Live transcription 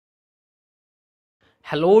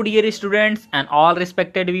Hello dear students and all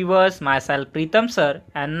respected viewers, myself Preetham sir,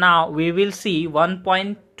 and now we will see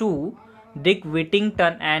 1.2 Dick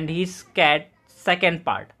Whittington and his cat second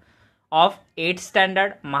part of 8th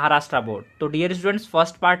standard Maharashtra board. तो dear students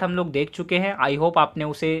first part हम लोग देख चुके हैं। I hope आपने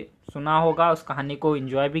उसे सुना होगा, उस कहानी को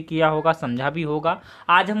एंजॉय भी किया होगा, समझा भी होगा।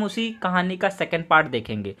 आज हम उसी कहानी का सेकंड पार्ट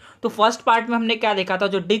देखेंगे। तो फर्स्ट पार्ट में हमने क्या देखा था,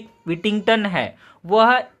 जो डिक विटिंगटन है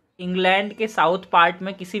वह इंग्लैंड के साउथ पार्ट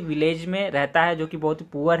में किसी विलेज में रहता है जो कि बहुत ही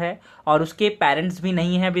पुअर है और उसके पेरेंट्स भी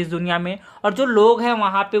नहीं है अभी इस दुनिया में, और जो लोग हैं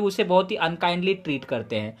वहाँ पे उसे बहुत ही अनकाइंडली ट्रीट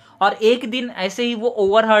करते हैं। और एक दिन ऐसे ही वो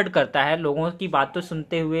ओवरहर्ड करता है, लोगों की बातों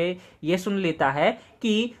सुनते हुए ये सुन लेता है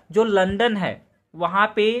कि जो लंदन है वहाँ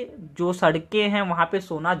पे जो सड़कें हैं वहाँ पे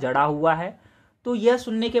सोना जड़ा हुआ है। तो यह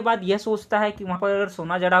सुनने के बाद यह सोचता है कि वहाँ पर अगर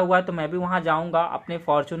सोना जड़ा हुआ है तो मैं भी वहाँ जाऊँगा, अपने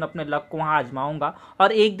फॉर्चून अपने लक को वहाँ आजमाऊँगा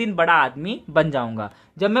और एक दिन बड़ा आदमी बन जाऊँगा।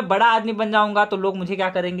 जब मैं बड़ा आदमी बन जाऊँगा तो लोग मुझे क्या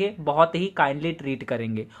करेंगे, बहुत ही काइंडली ट्रीट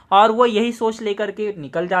करेंगे। और वो यही सोच लेकर के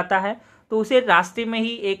निकल जाता है। तो उसे रास्ते में ही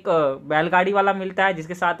एक बैलगाड़ी वाला मिलता है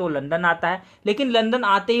जिसके साथ वो लंदन आता है। लेकिन लंदन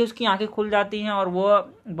आते ही उसकी आंखें खुल जाती हैं और वो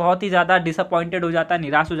बहुत ही ज़्यादा डिसअपॉइंटेड हो जाता है,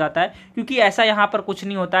 निराश हो जाता है, क्योंकि ऐसा यहाँ पर कुछ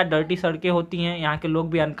नहीं होता है। डर्टी सड़कें होती हैं, यहाँ के लोग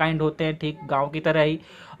भी अनकाइंड होते हैं, ठीक गाँव की तरह ही।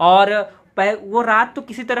 और वो रात तो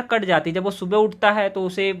किसी तरह कट जाती है। जब वो सुबह उठता है तो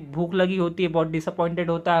उसे भूख लगी होती है, बहुत डिसअपॉइंटेड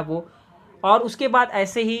होता है वो। और उसके बाद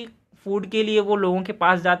ऐसे ही फूड के लिए वो लोगों के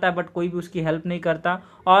पास जाता है बट कोई भी उसकी हेल्प नहीं करता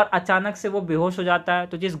और अचानक से वो बेहोश हो जाता है।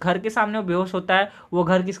 तो जिस घर के सामने वो बेहोश होता है वो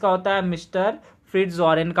घर किसका होता है, मिस्टर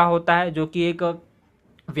फ्रिट्जॉरेन का होता है, जो कि एक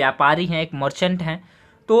व्यापारी हैं, एक मर्चेंट हैं।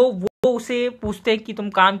 तो वो उसे पूछते हैं कि तुम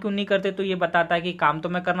काम क्यों नहीं करते, तो ये बताता है कि काम तो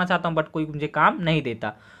मैं करना चाहता हूँ बट कोई मुझे काम नहीं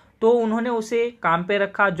देता। तो उन्होंने उसे काम पे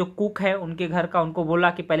रखा, जो कुक है उनके घर का, उनको बोला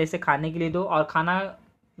कि पहले इसे खाने के लिए दो और खाना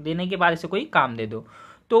देने के बाद इसे कोई काम दे दो।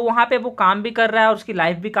 तो वहाँ पे वो काम भी कर रहा है और उसकी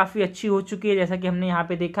लाइफ भी काफ़ी अच्छी हो चुकी है। जैसा कि हमने यहाँ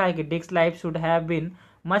पे देखा है कि डिक्स life should have been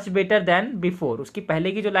much better than before. उसकी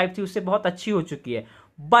पहले की जो लाइफ थी उससे बहुत अच्छी हो चुकी है।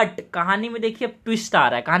 बट कहानी में देखिए ट्विस्ट आ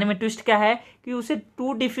रहा है। कहानी में ट्विस्ट क्या है कि उसे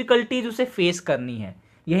 2 डिफिकल्टीज उसे फेस करनी है।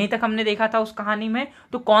 यहीं तक हमने देखा था उस कहानी में।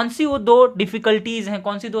 तो कौन सी वो 2 डिफिकल्टीज हैं,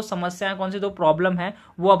 कौन सी 2 समस्याएं, कौन सी 2 प्रॉब्लम है,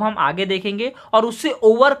 वो अब हम आगे देखेंगे। और उससे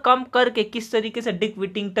ओवरकम करके किस तरीके से डिक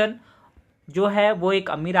विटिंगटन जो है वो एक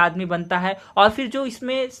अमीर आदमी बनता है। और फिर जो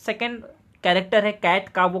इसमें सेकंड कैरेक्टर है कैट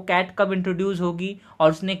का, वो कैट कब इंट्रोड्यूस होगी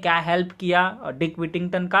और उसने क्या हेल्प किया डिक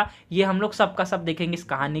विटिंगटन का, ये हम लोग सब का सब देखेंगे इस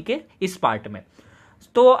कहानी के इस पार्ट में।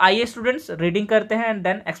 तो आइए स्टूडेंट्स रीडिंग करते हैं एंड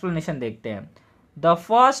देन एक्सप्लेनेशन देखते हैं। The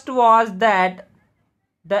first was that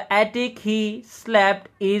the attic he slept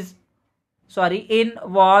in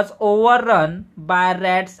was overrun bye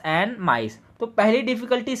rats and माइस। तो पहली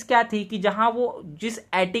डिफिकल्टीज क्या थी कि जहां वो जिस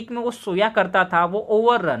एटिक में वो सोया करता था वो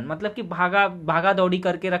ओवररन मतलब कि भागा दौड़ी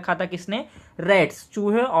करके रखा था किसने, रैट्स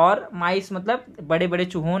चूहे, और माइस मतलब बड़े बड़े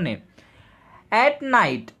चूहों ने। एट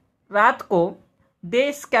नाइट रात को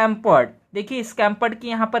दे स्कैम्पर्ड। देखिए स्कैम्पर्ड की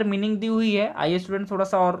यहाँ पर मीनिंग दी हुई है। आइए स्टूडेंट थोड़ा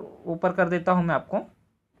सा और ऊपर कर देता हूं मैं आपको।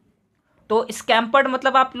 तो स्कैम्पर्ड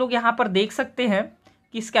मतलब आप लोग यहाँ पर देख सकते हैं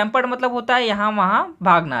कि स्कैम्पर्ड मतलब होता है यहाँ वहां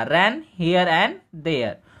भागना, रैन हियर एंड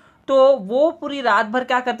देयर। तो वो पूरी रात भर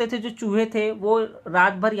क्या करते थे, जो चूहे थे वो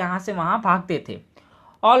रात भर यहां से वहां भागते थे।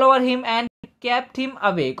 All over him and kept him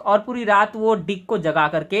awake, और पूरी रात वो डिक को जगा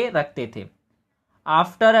करके रखते थे।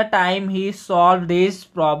 After a time he solve this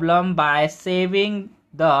problem bye saving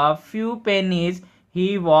the few pennies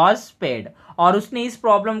he was paid, और उसने इस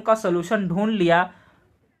प्रॉब्लम का सोल्यूशन ढूंढ लिया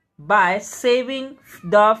bye saving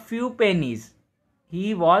the few pennies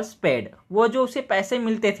he was paid. वो जो उसे पैसे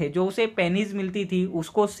मिलते थे, जो उसे पेनीज मिलती थी,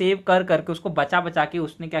 उसको सेव कर करके, उसको बचा बचा के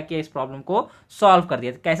उसने क्या किया, इस प्रॉब्लम को सॉल्व कर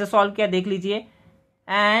दिया। कैसे सॉल्व किया देख लीजिए।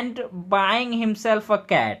 And buying himself a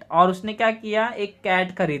cat, और उसने क्या किया, एक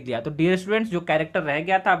कैट खरीद लिया। तो डियर स्टूडेंट्स जो कैरेक्टर रह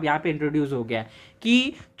गया था अब यहाँ पे इंट्रोड्यूस हो गया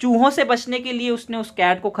कि चूहों से बचने के लिए उसने उस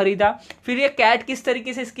कैट को खरीदा। फिर ये कैट किस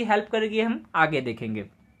तरीके से इसकी हेल्प करेगी हम आगे देखेंगे।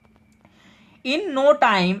 In no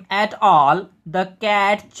time at all, the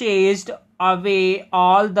cat chased away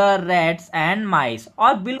all the rats and mice,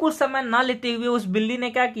 और बिल्कुल समय ना लेते हुए उस बिल्ली ने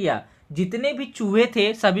क्या किया, जितने भी चूहे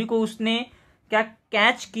थे सभी को उसने क्या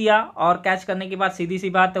कैच किया, और कैच करने के बाद सीधी सी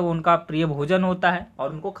बात है वो उनका प्रिय भोजन होता है,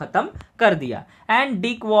 और उनको खत्म कर दिया। And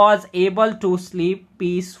Dick was able to sleep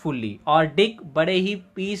peacefully, और डिक बड़े ही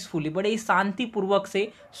पीसफुली, बड़े ही शांतिपूर्वक से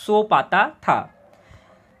सो पाता था।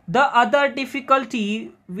 The other difficulty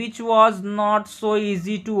which was not so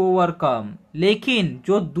easy to overcome, लेकिन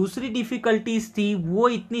जो दूसरी डिफिकल्टीज थी वो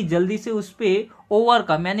इतनी जल्दी से उस पर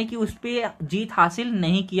ओवरकम यानी कि उस पर जीत हासिल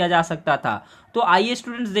नहीं किया जा सकता था। तो आइए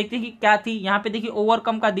स्टूडेंट्स देखते हैं कि क्या थी। यहाँ पे देखिए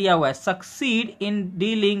ओवरकम का दिया हुआ है, succeed in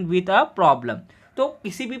dealing with a problem. तो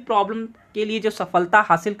किसी भी प्रॉब्लम के लिए जो सफलता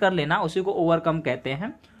हासिल कर लेना उसी को ओवरकम कहते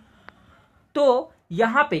हैं। तो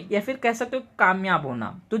यहाँ पे या फिर कह सकते हो कामयाब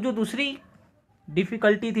होना। तो जो दूसरी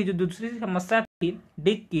डिफिकल्टी थी, जो दूसरी समस्या थी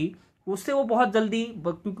डिक की, उससे वो बहुत जल्दी,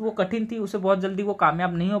 क्योंकि वो कठिन थी, उससे बहुत जल्दी वो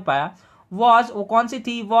कामयाब नहीं हो पाया। वो कौन सी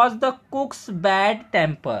थी? Was the कुक्स bad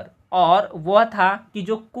temper. और वह था कि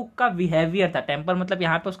जो कुक का बिहेवियर था, टेम्पर मतलब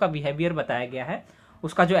यहाँ पे उसका बिहेवियर बताया गया है,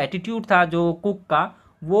 उसका जो एटीट्यूड था जो कुक का,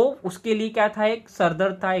 वो उसके लिए क्या था? एक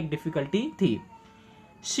सरदर्द था, एक डिफिकल्टी थी।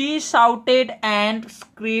 She shouted and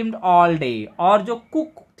screamed all day. और जो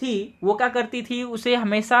कुक थी वो क्या करती थी? उसे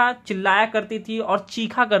हमेशा चिल्लाया करती थी और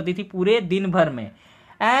चीखा करती थी पूरे दिन भर में।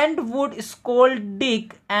 And would scold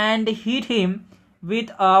Dick and hit him with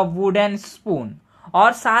a wooden spoon.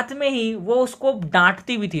 और साथ में ही वो उसको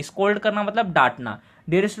डांटती भी थी। स्कोल्ड करना मतलब डांटना।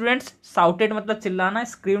 डियर स्टूडेंट्स, शाउटेड मतलब चिल्लाना,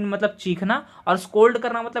 स्क्रीम्ड मतलब चीखना, और स्कोल्ड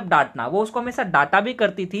करना मतलब डांटना। वो उसको हमेशा डांटा भी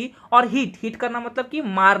करती थी। और हिट करना मतलब कि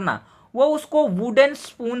मारना, वो उसको वुडन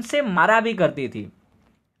स्पून से मारा भी करती थी।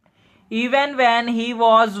 Even when he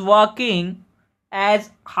was working as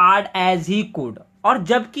hard as he could. और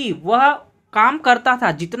जबकि वह काम करता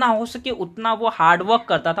था, जितना हो सके उतना वो हार्ड वर्क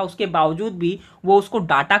करता था, उसके बावजूद भी वो उसको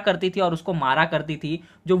डांटा करती थी और उसको मारा करती थी,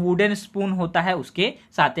 जो वुडन स्पून होता है उसके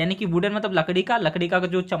साथ। यानी कि वुडन मतलब लकड़ी का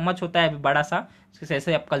जो चम्मच होता है बड़ा सा,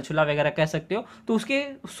 जैसे आप कलछुला वगैरह कह सकते हो, तो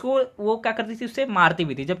उसको वो क्या करती थी? उससे मारती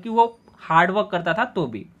भी थी, जबकि वो हार्ड वर्क करता था तो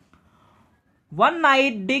भी। One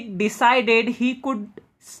night Dick decided he could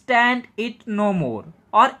stand it no more।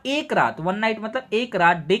 और एक रात, वन नाइट मतलब एक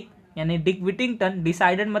रात, डिक यानी डिक विटिंगटन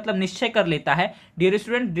डिसाइडेड मतलब निश्चय कर लेता है। डियर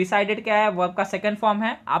स्टूडेंट, डिसाइडेड क्या है? वर्ब का सेकंड फॉर्म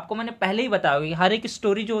है। आपको मैंने पहले ही बताया कि हर एक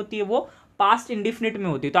स्टोरी जो होती है वो पास्ट इंडिफिनिट में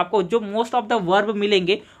होती है, तो आपको जो मोस्ट ऑफ द वर्ब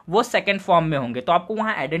मिलेंगे वो सेकंड फॉर्म में होंगे। तो आपको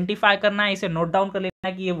वहां आइडेंटिफाई करना है, इसे नोट डाउन कर लेना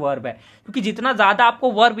है कि ये वर्ब है, क्योंकि जितना ज्यादा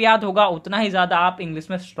आपको वर्ब याद होगा उतना ही ज्यादा आप इंग्लिश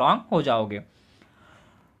में स्ट्रांग हो जाओगे।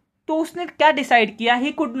 तो उसने क्या डिसाइड किया?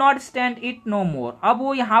 He could not stand it no मोर। अब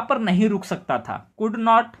वो यहां पर नहीं रुक सकता था। कुड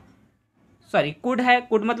नॉट, सॉरी, कुड है,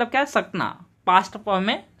 कुड मतलब क्या? सकना, पास्ट फॉर्म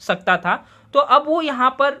में सकता था। तो अब वो यहां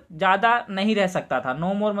पर ज्यादा नहीं रह सकता था।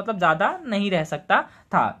 नो मोर मतलब ज्यादा नहीं रह सकता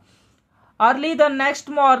था। Early the next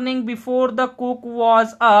morning before the cook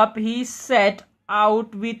was up he set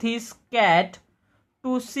out with his cat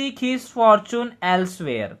to seek his Fortune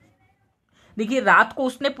elsewhere. देखिए, रात को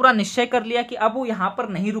उसने पूरा निश्चय कर लिया कि अब वो यहां पर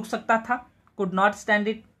नहीं रुक सकता था। Could not stand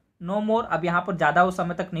it no मोर, अब यहां पर ज्यादा उस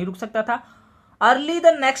समय तक नहीं रुक सकता था। अर्ली द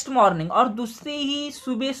नेक्स्ट मॉर्निंग, और दूसरी ही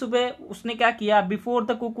सुबह सुबह उसने क्या किया? Before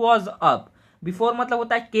the cook was up. Before मतलब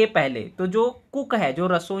होता है के पहले, तो जो कुक है, जो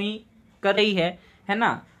रसोई कर रही है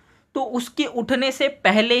ना, तो उसके उठने से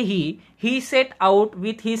पहले ही set out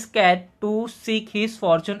with his cat to seek his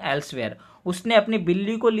Fortune elsewhere. उसने अपनी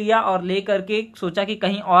बिल्ली को लिया और ले करके सोचा कि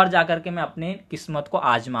कहीं और जाकर के मैं अपने किस्मत को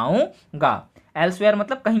आजमाऊंगा। एल्सवेयर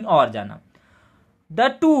मतलब कहीं और जाना। The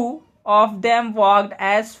two of them walked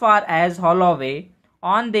as far as Holloway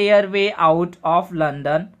on their way out of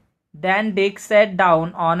London. Then Dick set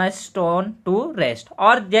down on a stone to rest.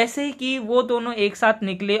 और जैसे ही कि वो दोनों एक साथ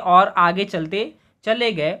निकले और आगे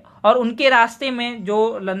चले गए, और उनके रास्ते में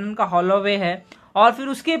जो लंदन का हॉलोवे है, और फिर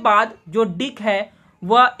उसके बाद जो डिक है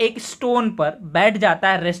वह एक स्टोन पर बैठ जाता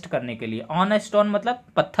है रेस्ट करने के लिए। ऑन अ स्टोन मतलब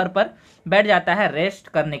पत्थर पर बैठ जाता है रेस्ट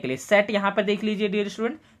करने के लिए। सेट यहां पर देख लीजिए डियर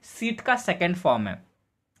स्टूडेंट, सीट का सेकंड फॉर्म है।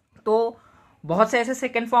 तो बहुत से ऐसे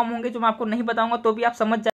सेकंड फॉर्म होंगे जो मैं आपको नहीं बताऊंगा, तो भी आप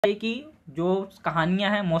समझ जाइए कि जो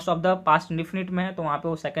कहानियां हैं most of the past indefinite में है, तो वहां पे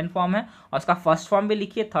वो सेकंड फॉर्म है। और उसका फर्स्ट फॉर्म भी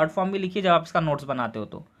लिखिए, थर्ड फॉर्म भी लिखिए जब आप इसका नोट्स बनाते हो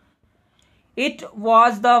तो। It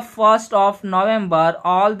was the 1st of November,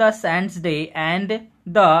 all the saints day, and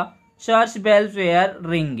the church bells where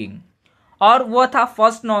ringing. और वह था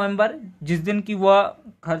 1 नवंबर, जिस दिन की वह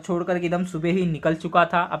घर छोड़कर एकदम सुबह ही निकल चुका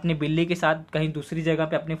था अपनी बिल्ली के साथ कहीं दूसरी जगह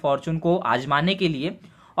पे अपनी फॉर्चून को आजमाने के लिए,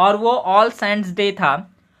 और वो ऑल सेंट्स डे था।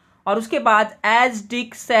 और उसके बाद as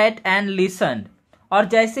Dick set and listened, और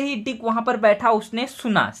जैसे ही डिक वहां पर बैठा उसने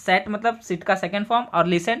सुना। सेट मतलब सिट का सेकंड फॉर्म, और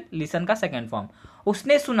लिसन का सेकंड फॉर्म।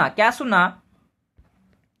 उसने सुना, क्या सुना?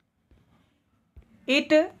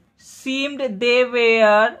 It seemed they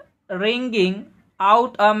where ringing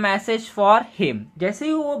out a message for him. जैसे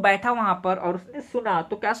ही वो बैठा वहां पर और उसने सुना,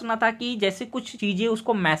 तो क्या सुना था कि जैसे कुछ चीजें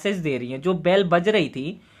उसको मैसेज दे रही हैं। जो बेल बज रही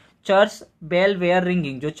थी, चर्च बेल वेयर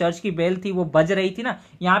रिंगिंग, जो चर्च की बेल थी वो बज रही थी ना।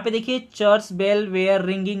 यहाँ पे देखिए, चर्च बेल वेयर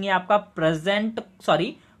रिंगिंग, ये आपका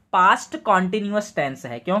पास्ट कॉन्टिन्यूअस टेंस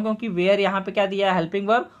है। क्यों? क्योंकि वेयर यहाँ पे क्या दिया है? हेल्पिंग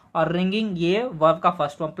वर्ब, और रिंगिंग ये वर्ब का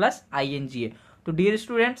फर्स्ट फॉर्म प्लस आईएनजी है। तो डियर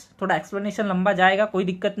स्टूडेंट्स, थोड़ा एक्सप्लेनेशन लंबा जाएगा, कोई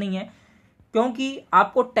दिक्कत नहीं है, क्योंकि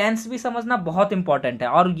आपको टेंस भी समझना बहुत इंपॉर्टेंट है।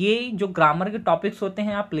 और ये जो ग्रामर के टॉपिक्स होते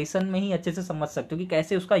हैं आप लेसन में ही अच्छे से समझ सकते हो कि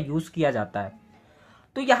कैसे उसका यूज किया जाता है।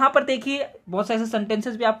 तो यहां पर देखिए, बहुत से ऐसे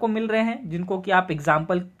सेंटेंसेस भी आपको मिल रहे हैं जिनको कि आप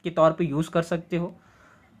एग्जाम्पल के तौर पे यूज कर सकते हो।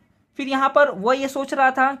 फिर यहाँ पर वो ये सोच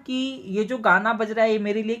रहा था कि ये जो गाना बज रहा है ये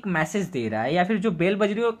मेरे लिए एक मैसेज दे रहा है, या फिर जो बेल बज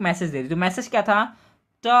रही है वो एक मैसेज दे रही है। तो मैसेज क्या था?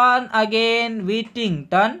 टर्न अगेन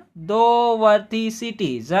विटिंगटन, दो worthy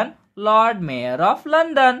citizen, Lord mayor of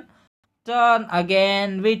London. Turn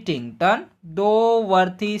again विटिंगटन, दो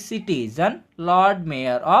worthy citizen, Lord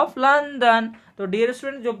mayor of London. तो डियर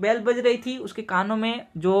स्टूडेंट, जो बेल बज रही थी उसके कानों में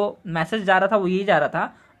जो मैसेज जा रहा था वो यही जा रहा था,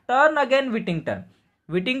 टर्न अगेन विटिंगटन,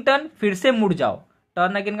 विटिंगटन फिर से मुड़ जाओ।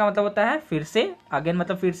 टर्न अगेन का मतलब होता है फिर से, अगेन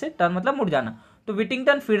मतलब फिर से, टर्न मतलब मुड़ जाना। तो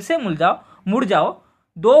विटिंगटन फिर से मुड़ जाओ,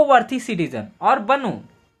 दो वर्थी सिटीजन, और बनो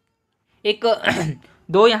एक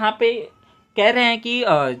दो यहाँ पे कह रहे हैं कि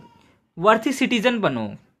वर्थी सिटीजन बनो,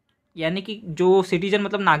 यानी कि जो सिटीजन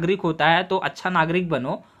मतलब नागरिक होता है, तो अच्छा नागरिक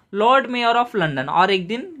बनो। लॉर्ड मेयर ऑफ लंदन, और एक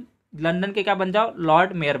दिन लंदन के क्या बन जाओ?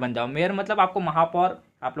 लॉर्ड मेयर बन जाओ। मेयर मतलब आपको महापौर,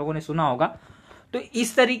 आप लोगों ने सुना होगा। तो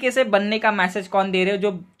इस तरीके से बनने का मैसेज कौन दे रहे हैं?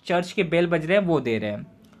 जो चर्च के बेल बज रहे हैं वो दे रहे हैं।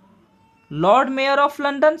 Lord mayor of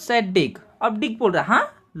London said Dick. अब डिक बोल रहा है,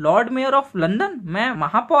 हाँ लॉर्ड मेयर ऑफ लंदन, मैं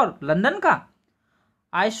महापौर लंदन का।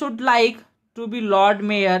 I should like to be Lord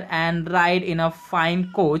mayor and ride in a fine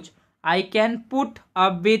coach. I can put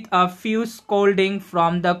up with a few scolding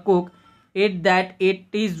from the cook, it that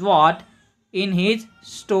it is what in his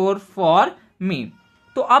store for me।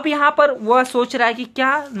 तो अब यहाँ पर वह सोच रहा है कि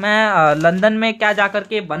क्या मैं लंदन में क्या जाकर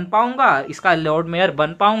के बन पाऊंगा, इसका लॉर्ड मेयर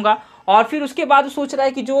बन पाऊंगा। और फिर उसके बाद सोच रहा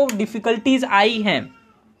है कि जो डिफिकल्टीज आई हैं,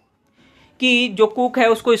 कि जो कुक है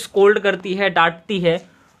उसको स्कोल्ड करती है, डांटती है,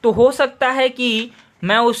 तो हो सकता है कि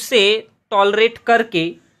मैं उससे टॉलरेट करके,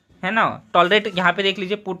 है ना, टॉलरेट यहाँ पे देख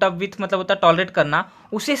लीजिए, पुट अप विथ मतलब होता है टॉलरेट करना,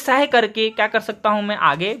 उसे सह करके क्या कर सकता हूं, मैं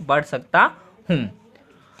आगे बढ़ सकता हूं।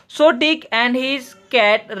 सो Dick and his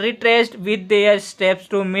cat retraced with their steps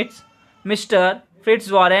to mister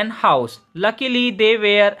फिट्जवॉरेन house. Luckily they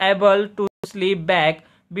where able to sleep back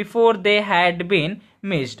before they had been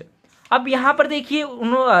missed. अब यहाँ पर देखिए,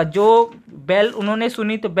 जो बेल उन्होंने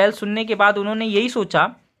सुनी, तो बेल सुनने के बाद उन्होंने यही सोचा,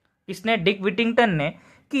 इसने डिक विटिंगटन ने,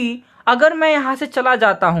 कि अगर मैं यहाँ से चला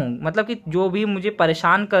जाता हूँ, मतलब कि जो भी मुझे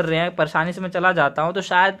परेशान कर रहे हैं, परेशानी से मैं चला जाता हूँ, तो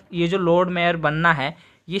शायद ये जो लॉर्ड मेयर बनना है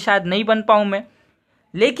ये शायद नहीं बन पाऊँ मैं।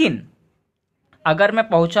 लेकिन अगर मैं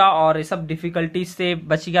पहुँचा और ये सब डिफ़िकल्टीज से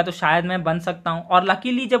बच गया तो शायद मैं बन सकता हूँ। और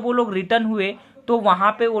लकीली जब वो लोग रिटर्न हुए तो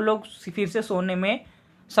वहाँ पे वो लोग फिर से सोने में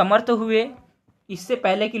समर्थ हुए, इससे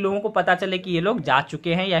पहले कि लोगों को पता चले कि ये लोग जा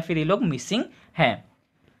चुके हैं या फिर ये लोग मिसिंग हैं।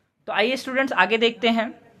 तो आइए स्टूडेंट्स आगे देखते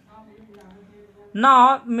हैं।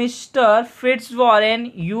 Now, Mr. Fitzwarren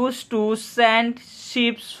used to send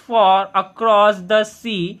ships for across the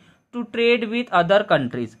sea to trade with other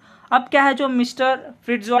countries। अब क्या है, जो मिस्टर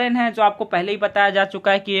फिट्जवॉरेन है, जो आपको पहले ही बताया जा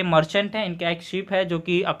चुका है कि ये मर्चेंट है, इनका एक शिप है जो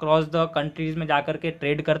कि अक्रॉस द कंट्रीज में जाकर के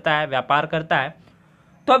ट्रेड करता है, व्यापार करता है।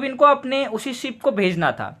 तो अब इनको अपने उसी शिप को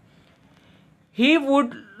भेजना था। He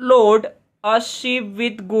would load a ship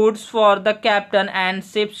with goods for the captain and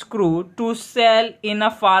ship's crew to sell in a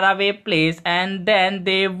faraway place, and then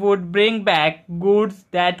they would bring back goods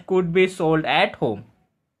that could be sold at home।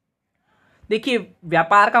 देखिए,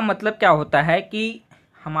 व्यापार का मतलब क्या होता है कि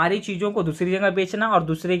हमारी चीज़ों को दूसरी जगह बेचना और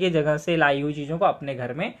दूसरे की जगह से लाई हुई चीज़ों को अपने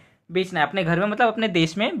घर में बेचना है। अपने घर में मतलब अपने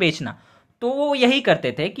देश में बेचना। तो वो यही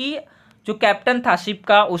करते थे कि जो कैप्टन था शिप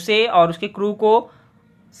का, उसे और उसके क्रू को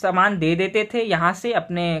सामान दे देते थे यहाँ से,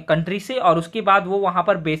 अपने कंट्री से, और उसके बाद वो वहाँ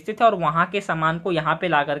पर बेचते थे और वहाँ के सामान को यहाँ पे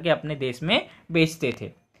ला करके अपने देश में बेचते थे।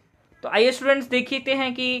 तो आइए स्टूडेंट्स देखते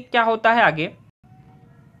हैं कि क्या होता है आगे।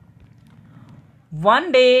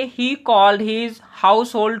 One day he called his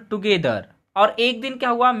house hold together. और एक दिन क्या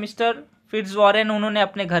हुआ, मिस्टर फिट्जवॉरेन उन्होंने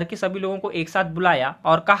अपने घर के सभी लोगों को एक साथ बुलाया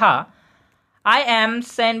और कहा, I am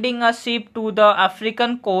sending a ship to the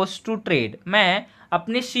African coast to trade. मैं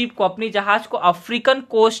अपने शिप को, अपनी जहाज को अफ्रीकन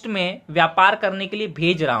कोस्ट में व्यापार करने के लिए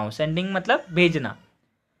भेज रहा हूं। सेंडिंग मतलब भेजना।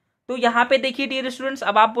 तो यहाँ पे देखिए डियर स्टूडेंट्स,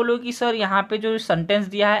 अब आप बोलोगे कि सर यहाँ पे जो सेंटेंस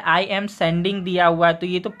दिया है आई एम सेंडिंग दिया हुआ है, तो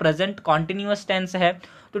ये तो प्रेजेंट कॉन्टिन्यूअस टेंस है।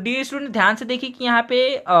 तो डियर स्टूडेंट ध्यान से देखिए कि यहाँ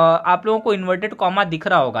पे आप लोगों को इन्वर्टेड कॉमा दिख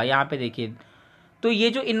रहा होगा, यहाँ पे देखिए। तो ये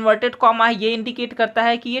जो इन्वर्टेड कॉमा है ये इंडिकेट करता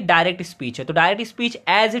है कि ये डायरेक्ट स्पीच है। तो direct speech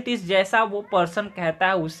as it is, जैसा वो पर्सन कहता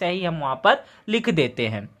है उससे ही हम वहाँ पर लिख देते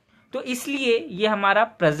हैं। तो इसलिए ये हमारा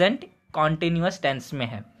प्रेजेंट कॉन्टिन्यूअस टेंस में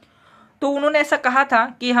है। तो उन्होंने ऐसा कहा था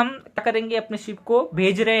कि हम क्या करेंगे, अपने शिप को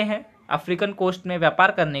भेज रहे हैं अफ्रीकन कोस्ट में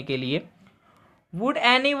व्यापार करने के लिए। Would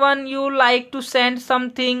anyone you like to send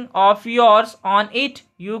something of yours on it,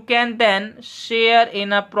 you can then share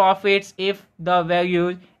in a profits if the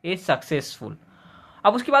values is successful.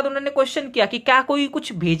 अब उसके बाद उन्होंने क्वेश्चन किया कि क्या कोई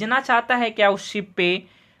कुछ भेजना चाहता है क्या उस शिप पे।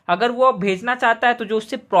 अगर वो भेजना चाहता है तो जो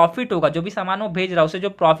उससे प्रॉफिट होगा, जो भी सामान वो भेज रहा है उससे जो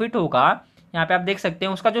प्रॉफिट होगा, यहाँ पे आप देख सकते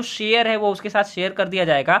हैं उसका जो शेयर है वो उसके साथ शेयर कर दिया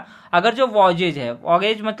जाएगा। अगर जो वॉजेज है,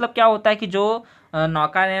 वॉजेज मतलब क्या होता है कि जो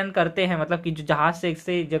नौकायन करते हैं, मतलब कि जो जहाज से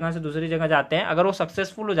एक जगह से दूसरी जगह जाते हैं, अगर वो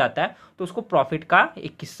सक्सेसफुल हो जाता है तो उसको प्रॉफिट का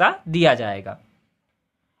एक हिस्सा दिया जाएगा।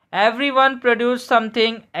 Everyone produce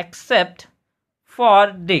something except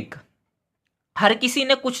for Dick, हर किसी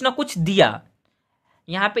ने कुछ ना कुछ दिया।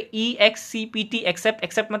 यहाँ पे EXCPT एक्सेप्ट,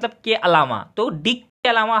 एक्सेप्ट मतलब के अलावा, तो डिक के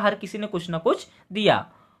अलावा हर किसी ने कुछ ना कुछ दिया।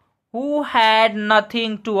 Who had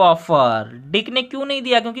nothing to offer, Dick ने क्यों नहीं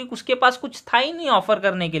दिया? क्योंकि उसके पास कुछ था ही नहीं ऑफर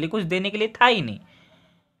करने के लिए, कुछ देने के लिए था ही नहीं।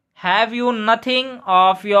 Have you nothing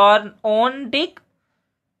of your own, Dick?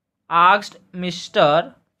 asked Mr.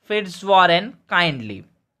 Fitzwarren kindly.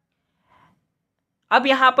 अब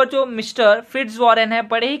यहां पर जो मिस्टर फिट्जवॉरेन है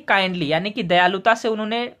बड़े ही काइंडली यानी कि दयालुता से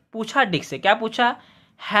उन्होंने पूछा डिक से, क्या पूछा?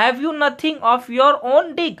 Have you nothing of your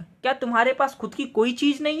own, Dick, क्या तुम्हारे पास खुद की कोई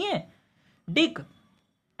चीज नहीं है, Dick?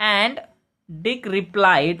 And Dick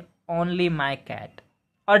replied only my cat,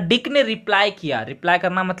 और डिक ने रिप्लाई किया, रिप्लाई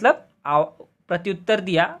करना मतलब प्रत्युत्तर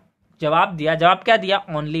दिया, जवाब दिया। जवाब क्या दिया?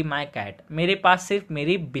 ओनली माई कैट, मेरे पास सिर्फ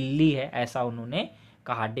मेरी बिल्ली है, ऐसा उन्होंने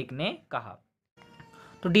कहा, डिक ने कहा।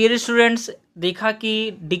 तो डियर स्टूडेंट्स, देखा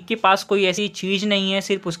कि डिक के पास कोई ऐसी चीज़ नहीं है,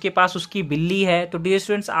 सिर्फ उसके पास उसकी बिल्ली है। तो डियर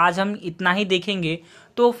स्टूडेंट्स, आज हम इतना ही देखेंगे।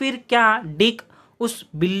 तो फिर क्या डिक उस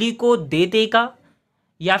बिल्ली को दे देगा,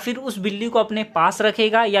 या फिर उस बिल्ली को अपने पास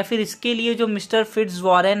रखेगा, या फिर इसके लिए जो मिस्टर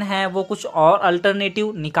फिट्जवॉरेन है वो कुछ और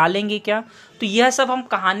अल्टरनेटिव निकालेंगे क्या? तो यह सब हम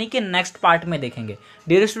कहानी के नेक्स्ट पार्ट में देखेंगे।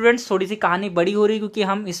 डियर स्टूडेंट्स, थोड़ी सी कहानी बड़ी हो रही है क्योंकि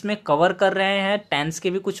हम इसमें कवर कर रहे हैं टेंस के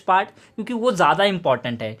भी कुछ पार्ट, क्योंकि वो ज़्यादा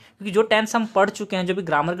इंपॉर्टेंट है। क्योंकि जो टेंस हम पढ़ चुके हैं, जो भी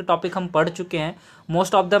ग्रामर के टॉपिक हम पढ़ चुके हैं,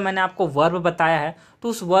 मोस्ट ऑफ द मैंने आपको वर्ब बताया है, तो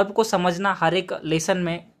उस वर्ब को समझना हर एक लेसन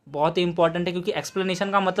में बहुत ही इंपॉर्टेंट है। क्योंकि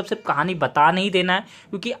एक्सप्लेनेशन का मतलब सिर्फ कहानी बता नहीं देना है,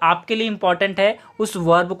 क्योंकि आपके लिए इंपॉर्टेंट है उस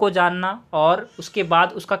वर्ब को जानना और उसके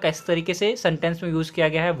बाद उसका किस तरीके से सेंटेंस में यूज़ किया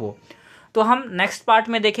गया है वो। तो हम नेक्स्ट पार्ट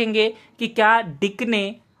में देखेंगे कि क्या डिक ने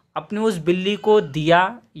अपनी उस बिल्ली को दिया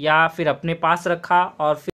या फिर अपने पास रखा,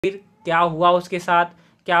 और फिर क्या हुआ उसके साथ,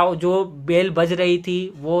 क्या जो बेल बज रही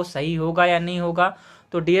थी वो सही होगा या नहीं होगा।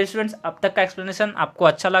 तो डियर स्टूडेंट्स, अब तक का एक्सप्लेनेशन आपको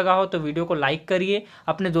अच्छा लगा हो तो वीडियो को लाइक करिए,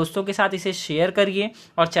 अपने दोस्तों के साथ इसे शेयर करिए,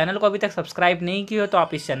 और चैनल को अभी तक सब्सक्राइब नहीं किया हो तो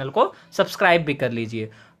आप इस चैनल को सब्सक्राइब भी कर लीजिए।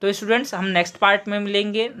 तो स्टूडेंट्स, हम नेक्स्ट पार्ट में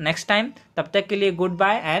मिलेंगे नेक्स्ट टाइम, तब तक के लिए good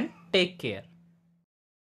bye and take care.